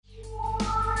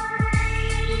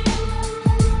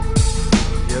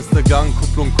Gang,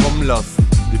 Kupplung kommen lassen.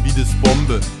 Der Beat ist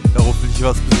Bombe, darauf will ich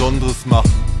was Besonderes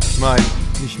machen. Ich mein,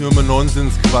 nicht nur immer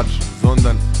Nonsens quatschen,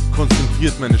 sondern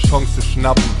konzentriert meine Chance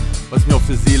schnappen. Was mir auf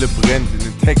der Seele brennt, in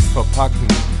den Text verpacken.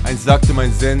 Eins sagte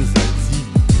mein Sensei, Sieg,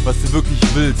 was du wirklich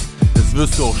willst, das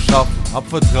wirst du auch schaffen. Hab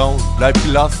Vertrauen, bleib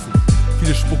gelassen.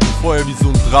 Viele spucken Feuer wie so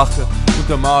ein Drache.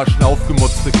 Unterm Arsch eine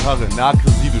aufgemotzte Karre, eine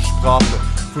aggressive Sprache.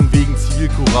 Von wegen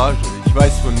Zivilcourage, ich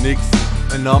weiß von nix.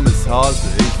 Mein Name ist Hase,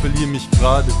 ich verliere mich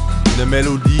gerade in der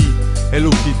Melodie. Hello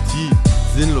Kitty,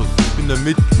 sinnlos, ich bin da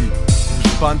Mitglied. Bin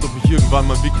gespannt, ob mich irgendwann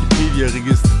mal Wikipedia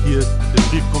registriert. Der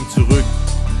Brief kommt zurück,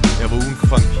 er war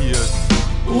UnFranKiert.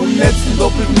 Und letzten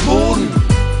doppelten Boden,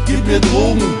 gib mir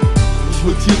Drogen. Ich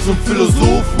mutiere zum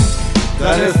Philosophen,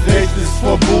 dein erst Recht ist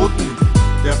verboten.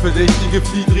 Der Verdächtige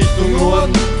flieht Richtung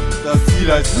Norden, das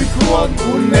Ziel heißt Recorden.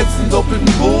 Und letzten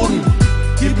doppelten Boden,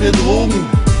 gib mir Drogen.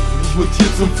 Ich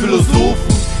mutiere zum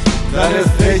Philosophen, dein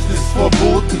erst Recht ist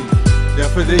verboten. Der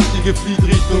Verdächtige flieht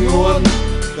Richtung Norden,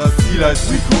 das Ziel heißt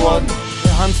Recorden.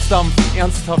 Der Hansdampf,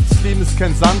 ernsthaft, das Leben ist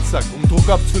kein Sandsack. Um Druck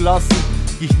abzulassen,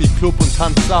 geh ich in den Club und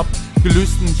tanz ab.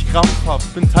 Gelöst und nicht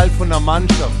krampfhaft, bin Teil von einer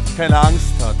Mannschaft, die keine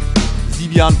Angst hat.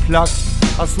 7 Jahren Plug,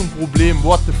 hast du ein Problem,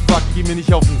 what the fuck, geh mir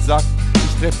nicht auf den Sack.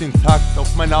 Ich treff den Takt,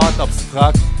 auf meine Art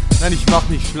abstrakt. Nein, ich mach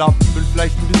nicht schlapp, bin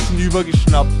vielleicht ein bisschen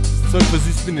übergeschnappt. Das Zeug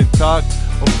versüßt mir den Tag,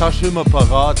 auf Tasche immer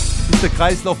parat. Bis der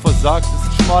Kreislauf versagt,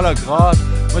 ist ein schmaler Grat.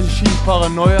 Manche schienen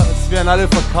Paranoia, es wären alle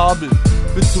verkabelt.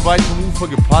 Bin zu weit vom Ufer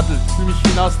gepaddelt, fühl mich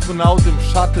wie ein Astronaut im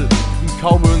Shuttle. Ein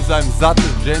Cowboy in seinem Sattel,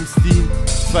 James Dean,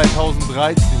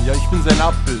 2013, ja ich bin sein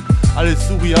Abbild. Alles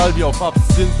surreal wie auf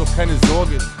Absinth, doch keine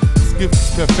Sorge, das Gift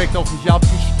ist perfekt auf mich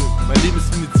abgestimmt. Mein Leben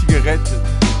ist wie eine Zigarette,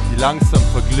 die langsam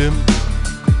verglimmt.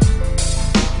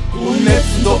 Und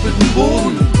letzten doppelten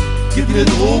Boden, gib mir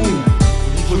Drogen.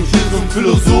 Ich mutiere zum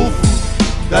Philosophen,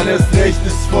 dein erst Recht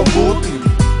ist verboten.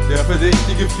 Der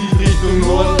Verdächtige flieht Richtung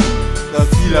Norden, das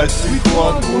Ziel heißt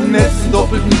Recorden. Und letzten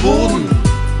doppelten Boden,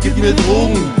 gib mir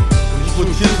Drogen. Ich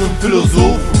mutiere zum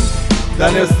Philosophen,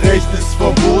 dein erst Recht ist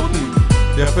verboten.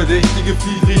 Der Verdächtige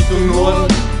flieht Richtung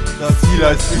Norden, das Ziel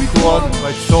heißt Recorden.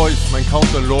 Bei Zeus, mein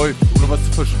Counter läuft, ohne was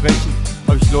zu versprechen,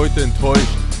 hab ich Leute enttäuscht.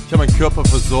 Ich hab meinen Körper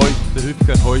verseucht, da hilft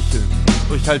kein Heucheln.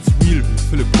 Doch ich halt's real wie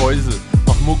Philipp Häusel,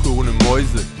 mach Mucke ohne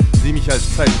Mäuse. Seh mich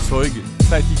als Zeitzeuge, die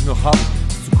Zeit die ich noch hab,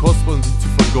 ist zu kostbar um sie zu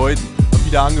vergeuden. Hab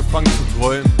wieder angefangen zu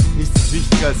träumen, nichts ist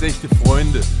wichtiger als echte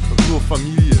Freunde. Doch nur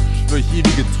Familie, schwör ich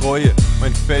ewige Treue.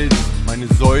 Mein Fels, meine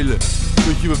Säule,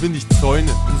 durch überwinde ich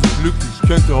Zäune. Bin so glücklich, ich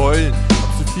könnte heulen,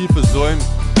 hab so viel versäumt.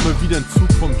 Immer wieder ein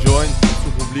Zug vom Joint,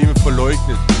 so Probleme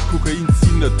verleugnet. Kokain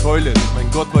ziehender Toilet, mein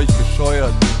Gott war ich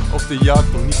bescheuert. Auf der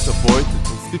Jagd noch nichts erbeutet,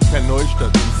 und es gibt kein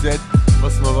Neustart. Reset,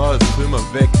 was mal war, ist für immer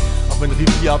weg. Hab mein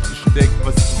Revier abgesteckt,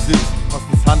 was ich besitz, passt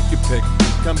ins Handgepäck.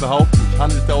 Ich kann behaupten, ich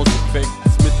handelte aus Effekt.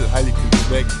 Das Mittel heiligt den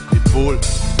Zweck, lebt wohl,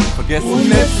 vergessen. Und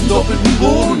letzten doppelten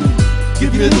Boden,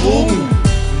 gib mir Drogen.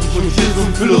 Ich mutiere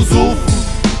zum Philosophen,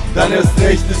 dein erst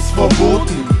Recht ist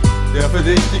verboten. Der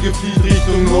Verdächtige flieht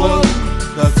Richtung Norden,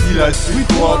 das Ziel heißt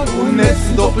Recorden. Und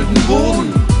letzten doppelten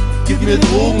Boden, gib mir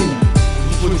Drogen.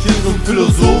 Ich mutiere zum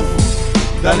Philosophen,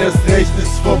 dein erst Recht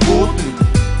ist verboten.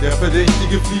 Der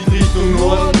Verdächtige flieht Richtung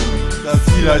Norden, das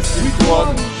Ziel heißt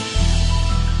Recorden.